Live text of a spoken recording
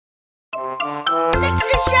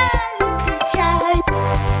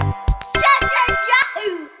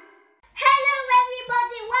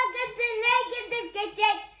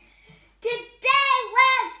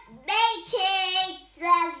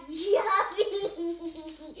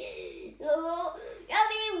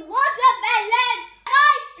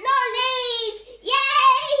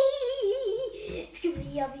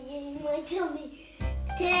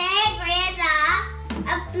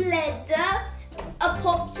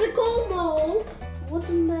popsicle mold,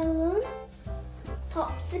 watermelon,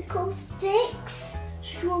 popsicle sticks,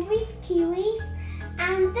 strawberries, kiwis,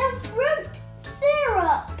 and the fruit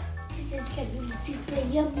syrup. This is going to be super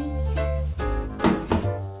yummy.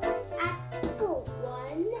 And for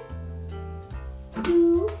 1,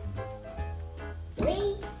 2,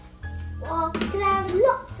 3, 4, because I have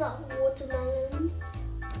lots of watermelons.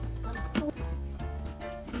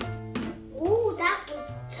 Oh, that was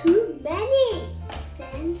too many.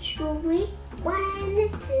 Then strawberries. 1, 2,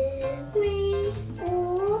 3,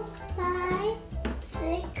 4, 5,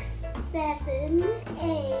 6, 7,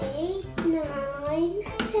 8, 9,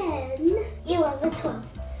 10, 11, 12.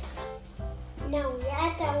 Now we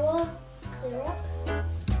add our syrup.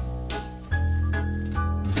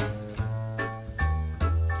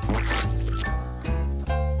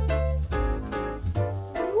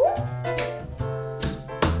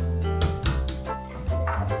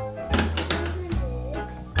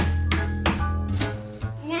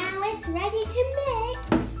 Ready to mix.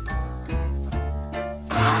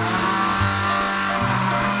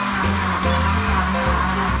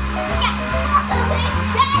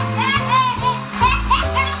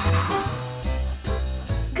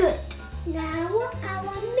 Good. Now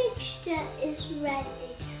our mixture is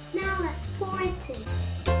ready. Now let's pour it in.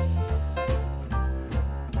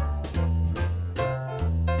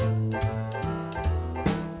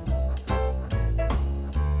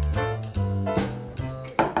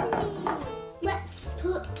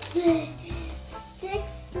 The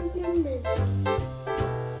sticks in the middle.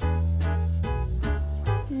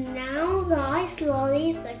 Now the ice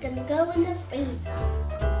lollies are gonna go in the freezer.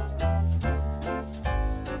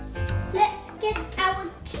 Let's get our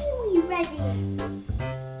kiwi ready.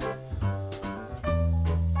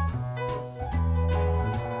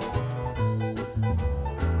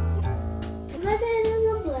 Put it in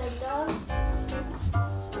the blender.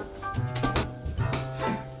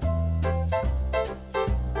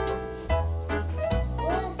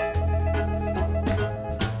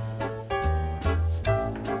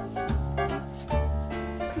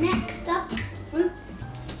 Next up, fruit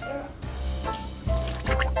syrup.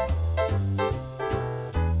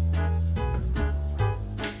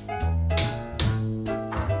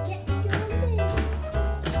 Get your lid.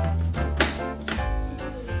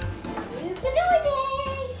 It's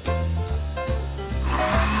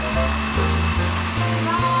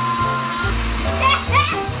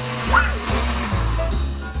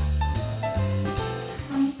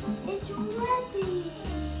ready.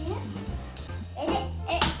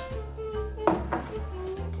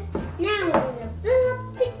 Now we're going to fill up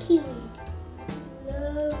the kiwi.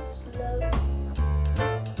 Slow, slow.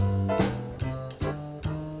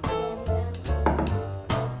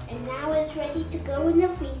 And now it's ready to go in the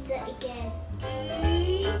freezer again.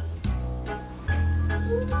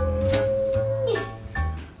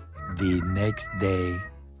 The next day.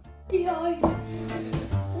 The ice.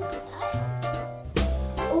 This ice.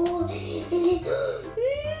 Oh, it is.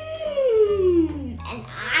 And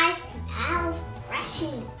I smell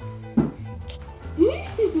refreshing.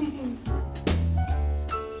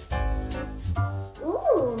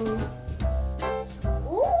 Ooh.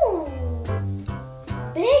 Ooh.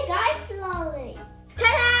 Big ice lolly.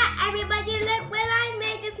 Ta-da! Everybody look what I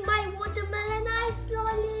made. It's my watermelon ice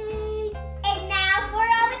lolly. And now for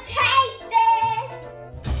our taste test.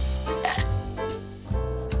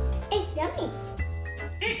 It's yummy.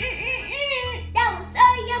 That was so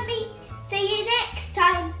yummy. See you next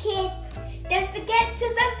time, kids. Don't forget to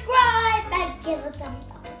subscribe and give a thumbs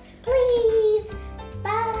up. Please.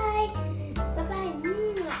 Bye. Bye-bye.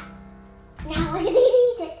 Now I'm going to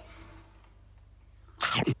eat it.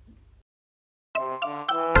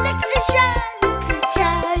 Next to shine.